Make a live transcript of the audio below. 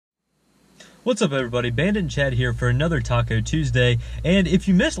What's up, everybody? Bandit and Chad here for another Taco Tuesday. And if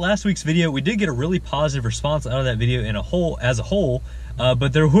you missed last week's video, we did get a really positive response out of that video as a whole.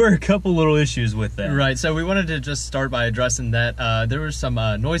 But there were a couple little issues with that. Right, so we wanted to just start by addressing that. There were some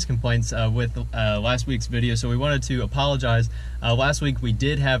noise complaints with last week's video, so we wanted to apologize. Last week we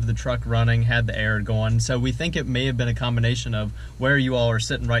did have the truck running, had the air going, so we think it may have been a combination of where you all are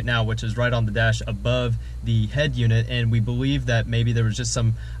sitting right now, which is right on the dash above the head unit, and we believe that maybe there was just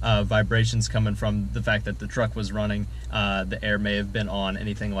some vibrations coming from the fact that the truck was running. The air may have been on,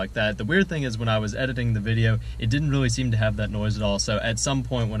 anything like that. The weird thing is when I was editing the video, it didn't really seem to have that noise at all, so at some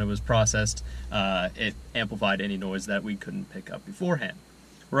point when it was processed, it amplified any noise that we couldn't pick up beforehand.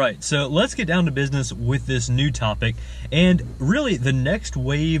 Right, so let's get down to business with this new topic. And really, the next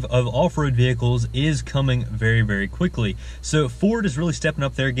wave of off-road vehicles is coming very, very quickly. So Ford is really stepping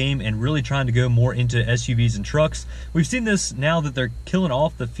up their game and really trying to go more into SUVs and trucks. We've seen this now that they're killing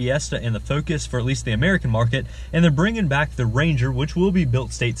off the Fiesta and the Focus for at least the American market, and they're bringing back the Ranger, which will be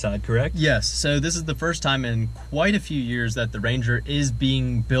built stateside, correct? Yes, so this is the first time in quite a few years that the Ranger is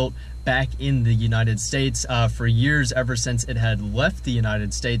being built back in the United States. For years, ever since it had left the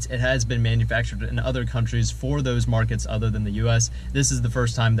United States, it has been manufactured in other countries for those markets other than the US. This is the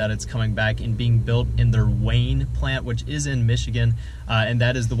first time that it's coming back and being built in their Wayne plant, which is in Michigan, and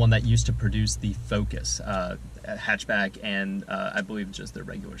that is the one that used to produce the Focus hatchback and I believe just the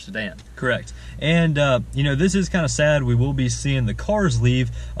regular sedan. Correct. And you know, this is kind of sad. We will be seeing the cars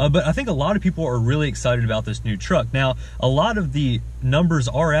leave, but I think a lot of people are really excited about this new truck. Now, a lot of the numbers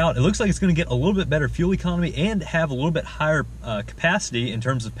are out. It looks like it's going to get a little bit better fuel economy and have a little bit higher capacity in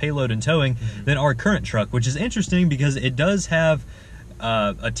terms of payload and towing than our current truck, which is interesting because it does have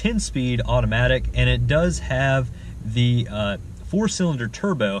a 10-speed automatic, and it does have the 4-cylinder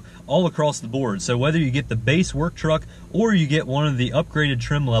turbo all across the board. So whether you get the base work truck or you get one of the upgraded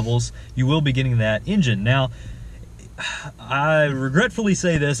trim levels, you will be getting that engine. Now, I regretfully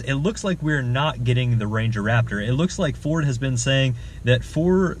say this, it looks like we're not getting the Ranger Raptor. It looks like Ford has been saying that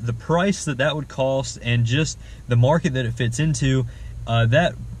for the price that would cost and just the market that it fits into,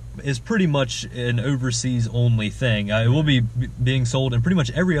 that is pretty much an overseas only thing. It will be being sold in pretty much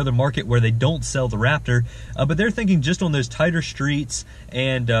every other market where they don't sell the Raptor, but they're thinking just on those tighter streets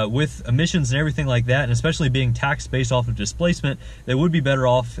and with emissions and everything like that, and especially being taxed based off of displacement, they would be better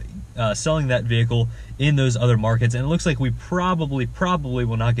off selling that vehicle in those other markets, and it looks like we probably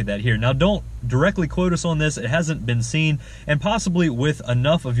will not get that here. Now, don't directly quote us on this. It hasn't been seen, and possibly with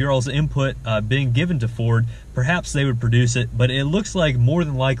enough of your all's input being given to Ford, perhaps they would produce it, but it looks like more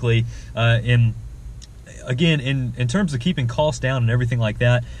than likely in terms of keeping costs down and everything like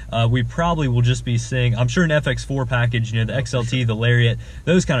that, we probably will just be seeing, I'm sure, an FX4 package, you know, the XLT, sure, the Lariat,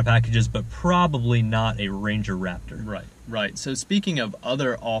 those kind of packages, but probably not a Ranger Raptor. Right. Right. So speaking of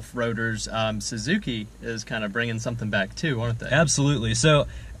other off-roaders, Suzuki is kind of bringing something back too, aren't they? Absolutely. So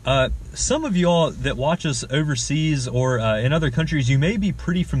some of y'all that watch us overseas or in other countries, you may be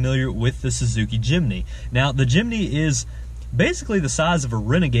pretty familiar with the Suzuki Jimny. Now, the Jimny is basically the size of a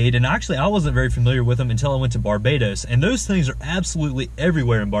Renegade, and actually I wasn't very familiar with them until I went to Barbados, and those things are absolutely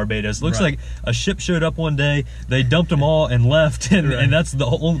everywhere in Barbados. It looks like a ship showed up one day, they dumped them all and left, and that's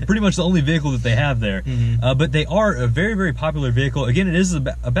pretty much the only vehicle that they have there. But they are a very, very popular vehicle. Again, it is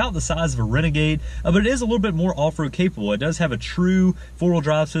about the size of a Renegade, but it is a little bit more off-road capable. It does have a true four-wheel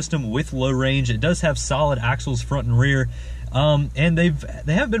drive system with low range. It does have solid axles front and rear. And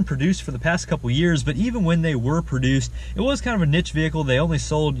they have been produced for the past couple years, but even when they were produced, it was kind of a niche vehicle. They only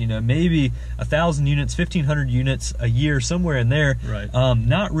sold, you know, maybe 1,000 units, 1,500 units a year, somewhere in there. Right.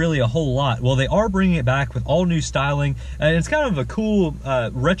 Not really a whole lot. Well, they are bringing it back with all new styling, and it's kind of a cool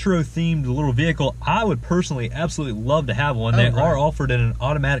retro-themed little vehicle. I would personally absolutely love to have one. They are offered in an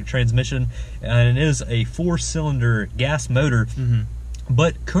automatic transmission, and it is a 4-cylinder gas motor.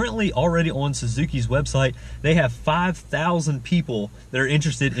 But currently, already on Suzuki's website, they have 5,000 people that are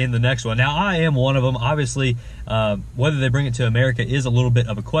interested in the next one. Now, I am one of them. Obviously, whether they bring it to America is a little bit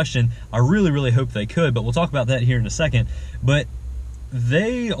of a question. I really, really hope they could, but we'll talk about that here in a second. But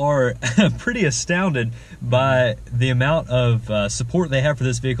they are pretty astounded by the amount of support they have for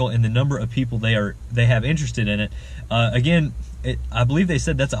this vehicle and the number of people they have interested in it. Again, I believe they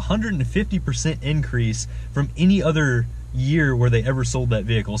said that's a 150% increase from any other year where they ever sold that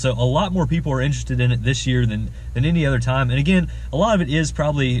vehicle. So a lot more people are interested in it this year than any other time. And again, a lot of it is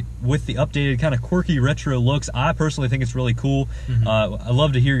probably with the updated kind of quirky retro looks. I personally think it's really cool. I'd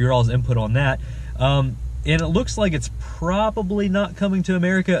love to hear your all's input on that. And it looks like it's probably not coming to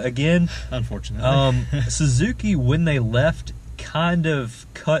America again. Unfortunately. Suzuki, when they left, kind of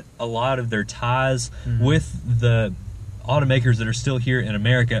cut a lot of their ties with the automakers that are still here in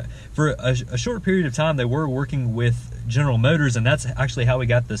America. For a short period of time, they were working with General Motors, and that's actually how we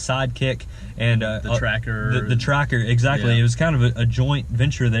got the Sidekick and the Tracker. The Tracker, exactly. Yeah. It was kind of a joint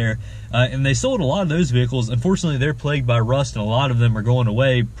venture there, and they sold a lot of those vehicles. Unfortunately, they're plagued by rust, and a lot of them are going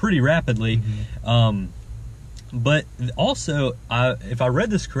away pretty rapidly. But also, if I read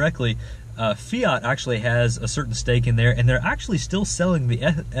this correctly, Fiat actually has a certain stake in there, and they're actually still selling the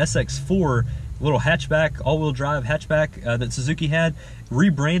SX4 little hatchback, all-wheel drive hatchback that Suzuki had,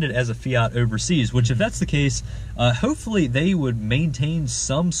 rebranded as a Fiat overseas, which if that's the case, hopefully they would maintain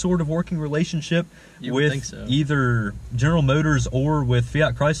some sort of working relationship with either General Motors or with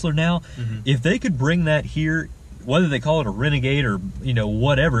Fiat Chrysler now. If they could bring that here, whether they call it a Renegade or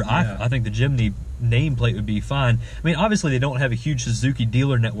whatever, I think the Jimny nameplate would be fine. I mean, obviously they don't have a huge Suzuki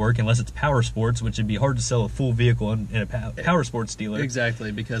dealer network unless it's Power Sports, which would be hard to sell a full vehicle in a Power Sports dealer.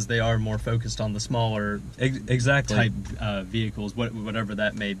 Exactly, because they are more focused on the smaller type vehicles, whatever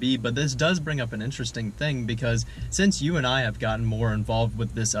that may be. But this does bring up an interesting thing, because since you and I have gotten more involved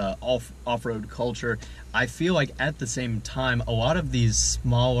with this off-road culture, I feel like at the same time a lot of these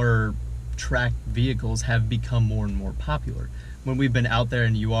smaller track vehicles have become more and more popular. When we've been out there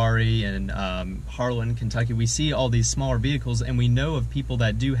in Uwharrie and Harlan, Kentucky, we see all these smaller vehicles, and we know of people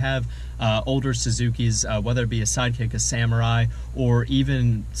that do have older Suzukis, whether it be a Sidekick, a Samurai, or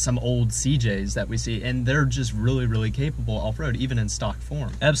even some old CJs that we see, and they're just really, really capable off-road, even in stock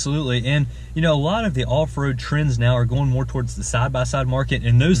form. Absolutely, and a lot of the off-road trends now are going more towards the side-by-side market,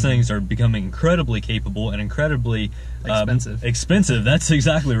 and those things are becoming incredibly capable and incredibly expensive. That's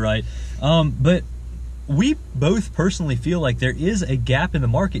exactly right. But we both personally feel like there is a gap in the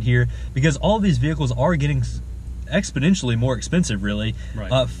market here, because all these vehicles are getting exponentially more expensive, really,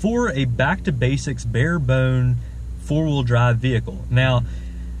 for a back-to-basics, bare-bone, four-wheel drive vehicle. Now,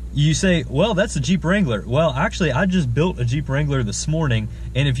 you say, well, that's a Jeep Wrangler. Well, actually, I just built a Jeep Wrangler this morning,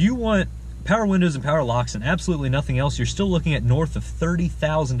 and if you want power windows and power locks and absolutely nothing else, you're still looking at north of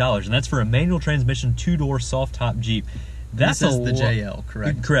 $30,000, and that's for a manual transmission, two-door, soft-top Jeep. This is the JL,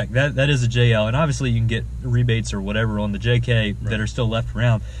 correct? Correct. That is a JL, and obviously you can get rebates or whatever on the JK that are still left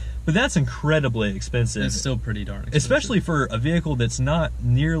around. But that's incredibly expensive. It's still pretty darn expensive. Especially for a vehicle that's not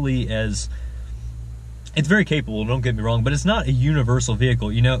nearly as... It's very capable, don't get me wrong, but it's not a universal vehicle.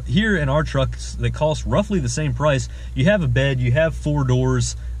 Here in our trucks that cost roughly the same price, you have a bed, you have four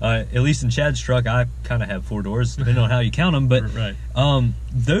doors. At least in Chad's truck, I kind of have four doors, depending on how you count them. But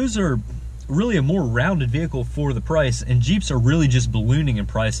those are really a more rounded vehicle for the price, and Jeeps are really just ballooning in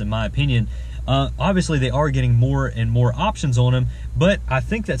price, in my opinion. Obviously they are getting more and more options on them, but I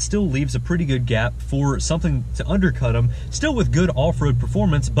think that still leaves a pretty good gap for something to undercut them, still with good off-road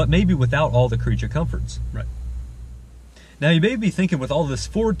performance, but maybe without all the creature comforts. Right. Now, you may be thinking with all this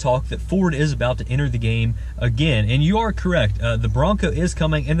Ford talk that Ford is about to enter the game again, and you are correct. The Bronco is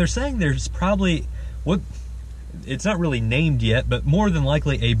coming, and they're saying there's probably it's not really named yet, but more than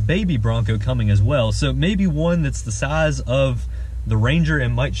likely a baby Bronco coming as well. So maybe one that's the size of the Ranger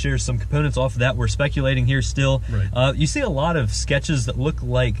and might share some components off of that. We're speculating here still. You see a lot of sketches that look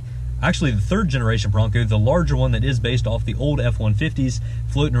like actually the third generation Bronco, the larger one that is based off the old F-150s,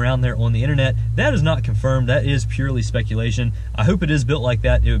 floating around there on the internet. That is not confirmed. That is purely speculation. I hope it is built like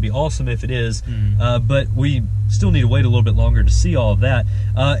that. It would be awesome if it is, but we still need to wait a little bit longer to see all of that.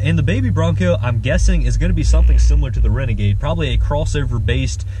 And the baby Bronco, I'm guessing, is going to be something similar to the Renegade, probably a crossover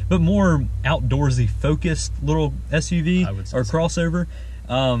based but more outdoorsy focused little SUV or crossover.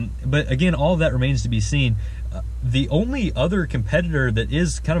 But again, all of that remains to be seen. The only other competitor that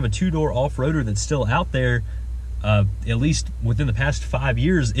is kind of a two-door off-roader that's still out there, at least within the past 5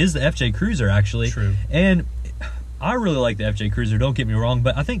 years, is the FJ Cruiser, actually. True. And I really like the FJ Cruiser, don't get me wrong,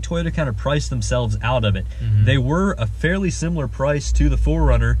 but I think Toyota kind of priced themselves out of it. They were a fairly similar price to the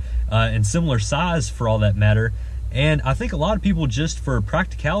 4Runner, and similar size for all that matter. And I think a lot of people, just for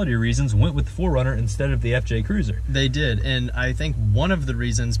practicality reasons, went with the 4Runner instead of the FJ Cruiser. They did, and I think one of the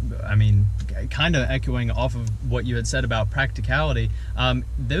reasons, I mean, kind of echoing off of what you had said about practicality,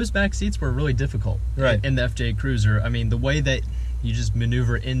 those back seats were really difficult in the FJ Cruiser. I mean, the way that you just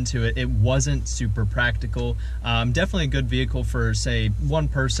maneuver into it, it wasn't super practical. Definitely a good vehicle for, say, one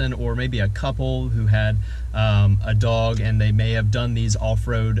person or maybe a couple who had a dog and they may have done these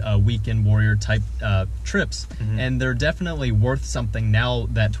off-road weekend warrior type trips. And they're definitely worth something now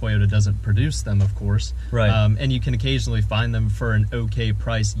that Toyota doesn't produce them, of course. And you can occasionally find them for an okay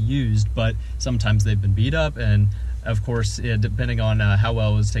price used, but sometimes they've been beat up, and of course, depending on how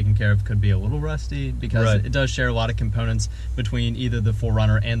well it was taken care of, could be a little rusty, because it does share a lot of components between either the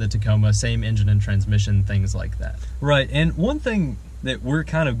 4Runner and the Tacoma, same engine and transmission, things like that. Right, and one thing that we're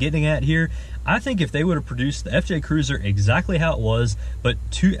kind of getting at here. I think if they would have produced the FJ Cruiser exactly how it was, but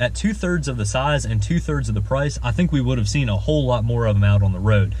at 2/3 of the size and 2/3 of the price, I think we would have seen a whole lot more of them out on the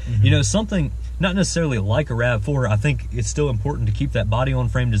road. You know, something not necessarily like a RAV4. I think it's still important to keep that body on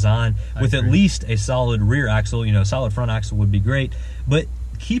frame design with at least a solid rear axle. You know, solid front axle would be great, but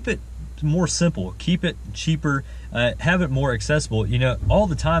keep it more simple, keep it cheaper, have it more accessible. You know, all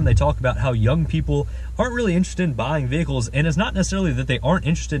the time they talk about how young people aren't really interested in buying vehicles, and it's not necessarily that they aren't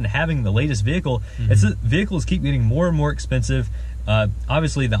interested in having the latest vehicle. It's that vehicles keep getting more and more expensive.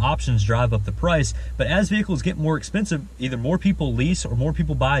 Obviously the options drive up the price, but as vehicles get more expensive, either more people lease or more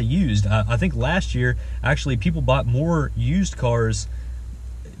people buy used. I think last year actually people bought more used cars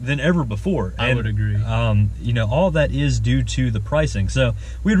than ever before. I would agree. You know, all that is due to the pricing. So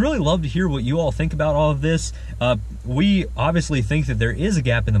we'd really love to hear what you all think about all of this. We obviously think that there is a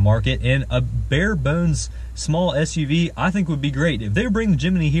gap in the market, and a bare bones small SUV I think would be great. If they were bringing the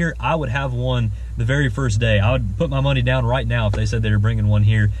Jimny here, I would have one the very first day. I would put my money down right now if they said they were bringing one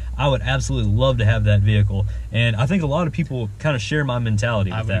here. I would absolutely love to have that vehicle, and I think a lot of people kind of share my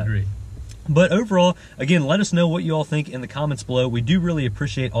mentality with that. I would agree. But overall, again, let us know what you all think in the comments below. We do really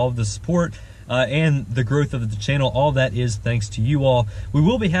appreciate all of the support and the growth of the channel. All that is thanks to you all. We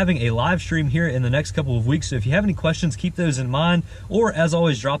will be having a live stream here in the next couple of weeks, so if you have any questions, keep those in mind, or as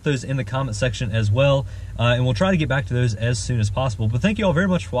always, drop those in the comment section as well, and we'll try to get back to those as soon as possible. But thank you all very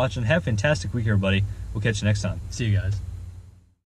much for watching. Have a fantastic week, everybody. We'll catch you next time. See you guys.